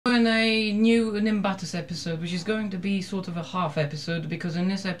doing a new Nimbatus episode, which is going to be sort of a half episode, because in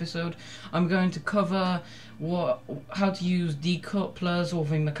this episode I'm going to cover how to use decouplers or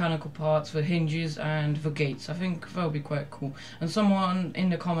the mechanical parts for hinges and the gates. I think that'll be quite cool, and someone in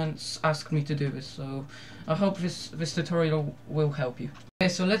the comments asked me to do this, so I hope this tutorial will help you. Okay,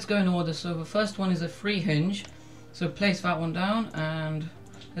 so let's go in order. So the first one is a free hinge, so place that one down and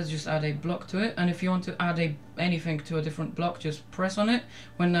let's just add a block to it. And if you want to add anything to a different block, just press on it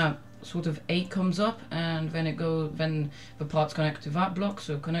when that sort of 8 comes up, and then then the parts connect to that block,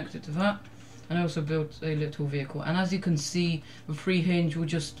 so connect it to that. And I also built a little vehicle, and as you can see, the free hinge will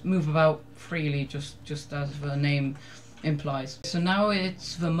just move about freely, just as the name implies. So now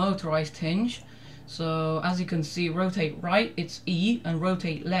it's the motorized hinge. So as you can see, rotate right it's E and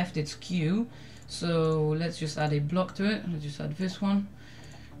rotate left it's Q. So let's just add a block to it. Let's just add this one.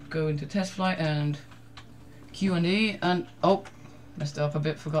 Go into test flight and Q and E, and oh, messed it up a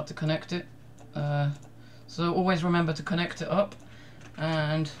bit, forgot to connect it. So always remember to connect it up,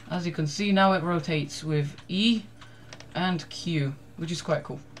 and as you can see now it rotates with E and Q, which is quite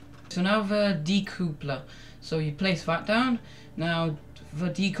cool. So now the decoupler, so you place that down. Now the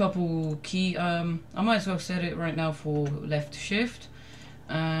decouple key, I might as well set it right now for left shift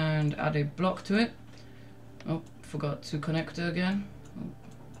and add a block to it. Oh, forgot to connect it again. Oh.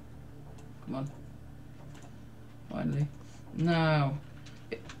 Come on. Finally. Now,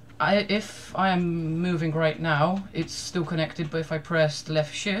 if I am moving right now, it's still connected, but if I press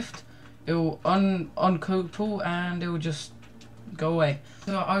left shift, it will uncouple and it will just go away.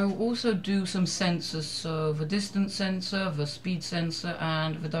 So I will also do some sensors, so the distance sensor, the speed sensor,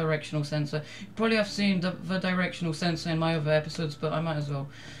 and the directional sensor. You probably have seen the directional sensor in my other episodes, but I might as well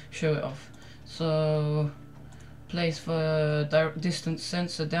show it off. So place the distance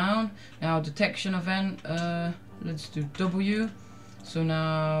sensor down. Now detection event, let's do W. So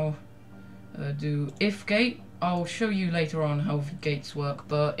now do if gate. I'll show you later on how gates work,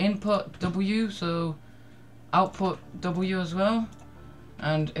 but input W, so output W as well.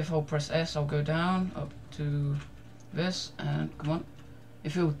 And if I'll press S, I'll go down up to this, and come on.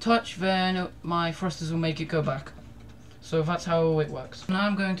 If it will touch, then my thrusters will make it go back. So that's how it works. Now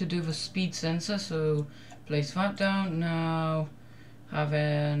I'm going to do the speed sensor, so place that down. Now have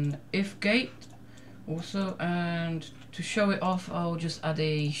an if gate also, and to show it off I'll just add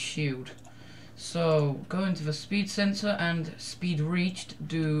a shield. So go into the speed sensor and speed reached,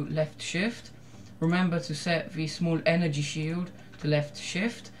 do left shift. Remember to set the small energy shield to left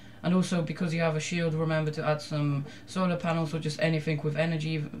shift, and also because you have a shield, remember to add some solar panels or just anything with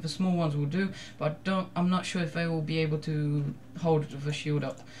energy. The small ones will do, but I'm not sure if they will be able to hold the shield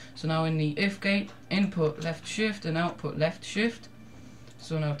up. So now in the if gate, input left shift and output left shift.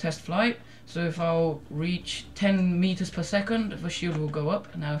 So now test flight. So if I'll reach 10 meters per second, the shield will go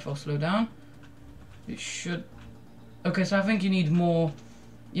up. Now if I'll slow down, it should. Okay, so I think you need more.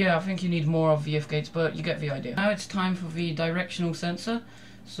 Yeah, I think you need more of the if gates, but you get the idea. Now it's time for the directional sensor.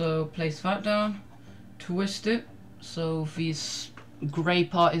 So place that down, twist it, so this grey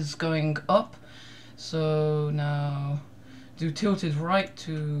part is going up. So now do tilted right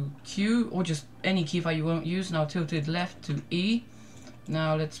to Q, or just any key that you won't use. Now tilted left to E.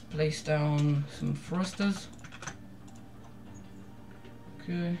 Now let's place down some thrusters.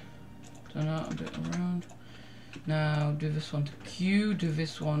 Okay, turn out a bit around. Now do this one to Q, do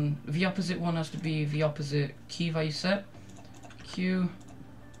this one, the opposite one has to be the opposite key that you set. Q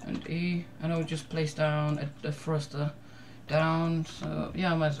and E, and I'll just place down a thruster down. So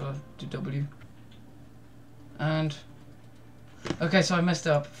yeah, I might as well do W. And okay, so I messed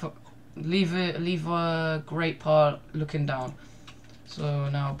it up. Leave a great part looking down. So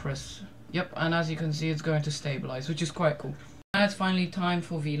now press yep, and as you can see it's going to stabilize, which is quite cool. Now it's finally time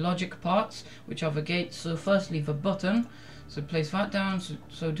for the logic parts, which are the gates. So firstly the button, so place that down,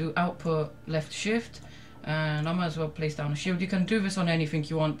 so do output left shift, and I might as well place down a shield. You can do this on anything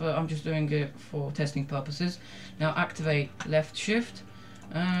you want, but I'm just doing it for testing purposes. Now activate left shift,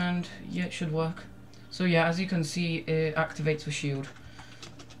 and yeah, it should work. So yeah, as you can see, it activates the shield.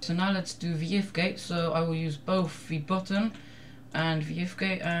 So now let's do the if gate, so I will use both the button and the if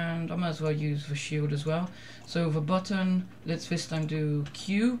gate, and I might as well use the shield as well. So the button, let's this time do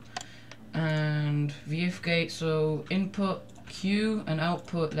Q, and the if gate, so input Q and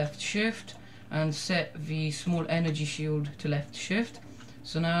output left shift, and set the small energy shield to left shift.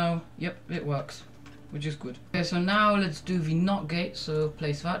 So now, yep, it works, which is good. Okay, so now let's do the NOT gate, so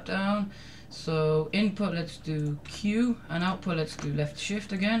place that down. So input, let's do Q, and output, let's do left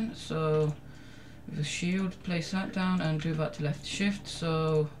shift again. So the shield, place that down and do that to left shift.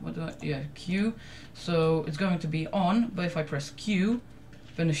 So what do I, yeah, Q. So it's going to be on, but if I press Q,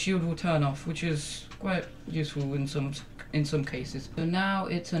 then the shield will turn off, which is quite useful in some cases. So now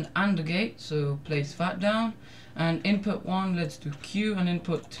it's an AND gate, so place that down, and input 1 let's do Q, and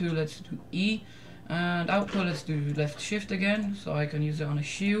input 2 let's do E, and output let's do left shift again, so I can use it on a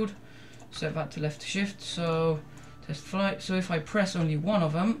shield. Set that to left shift, so test flight. So if I press only one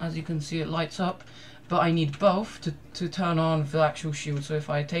of them, as you can see it lights up, but I need both to turn on the actual shield. So if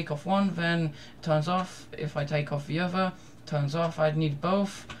I take off one, then it turns off. If I take off the other, it turns off. I'd need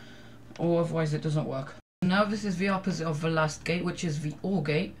both, or otherwise it doesn't work. Now this is the opposite of the last gate, which is the OR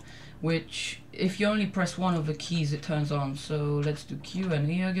gate, which if you only press one of the keys it turns on. So let's do Q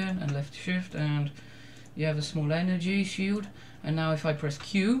and E again, and left shift, and you have a small energy shield. And now if I press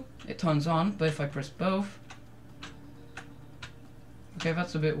Q, it turns on, but if I press both... Okay,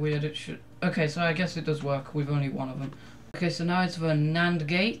 that's a bit weird. It should... Okay, so I guess it does work with only one of them. Okay, so now it's the NAND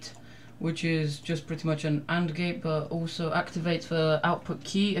gate, which is just pretty much an AND gate, but also activates the output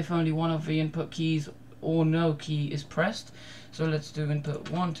key if only one of the input keys or no key is pressed. So let's do input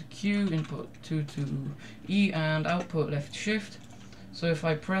 1 to Q, input 2 to E, and output left shift. So if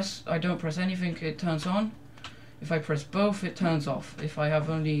I don't press anything, it turns on. If I press both, it turns off. If I have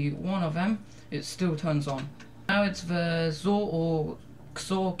only one of them, it still turns on. Now it's the XOR or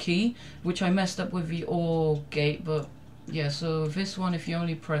XOR key, which I messed up with the OR gate, but yeah, so this one, if you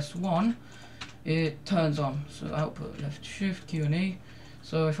only press one, it turns on. So output left shift, Q and E.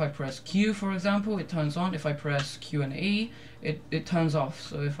 So if I press Q, for example, it turns on. If I press Q and E, it turns off.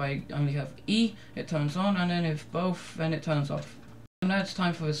 So if I only have E, it turns on, and then if both, then it turns off. Now it's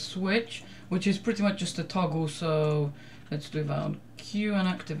time for the switch, which is pretty much just a toggle. So let's do that on Q and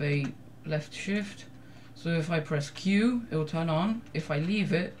activate left shift. So if I press Q, it will turn on. If I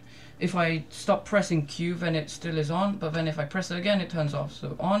leave it, if I stop pressing Q, then it still is on, but then if I press it again, it turns off.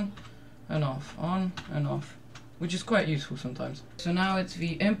 So on and off, which is quite useful sometimes. So now it's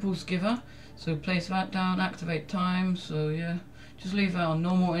the impulse giver. So place that down, activate time. So yeah, just leave that on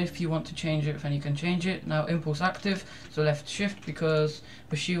normal. If you want to change it, then you can change it. Now impulse active, so left shift, because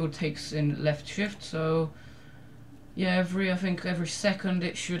the shield takes in left shift. So yeah, I think every second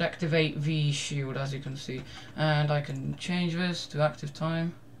it should activate the shield, as you can see. And I can change this to active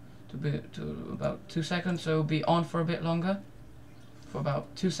time to about 2 seconds, so it'll be on for a bit longer, for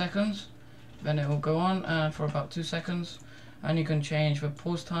about 2 seconds. Then it will go on for about 2 seconds, and you can change the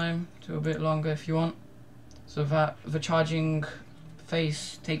pause time to a bit longer if you want, so that the charging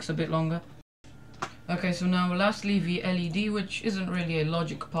phase takes a bit longer. Okay, so now lastly the LED, which isn't really a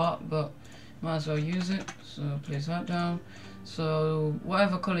logic part, but might as well use it. So place that down. So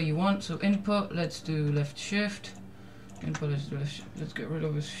whatever color you want. So input, let's do left shift. Input, let's get rid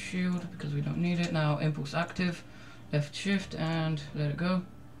of this shield because we don't need it. Now impulse active, left shift, and let it go.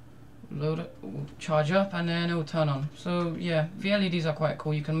 Load it, will charge up, and then it will turn on. So yeah, the LEDs are quite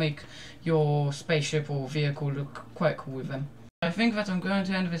cool. You can make your spaceship or vehicle look quite cool with them. I think that I'm going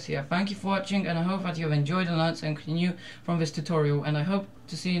to end this here. Thank you for watching, and I hope that you've enjoyed and learned something new from this tutorial, and I hope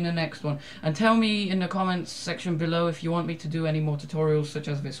to see you in the next one. And tell me in the comments section below if you want me to do any more tutorials such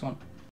as this one.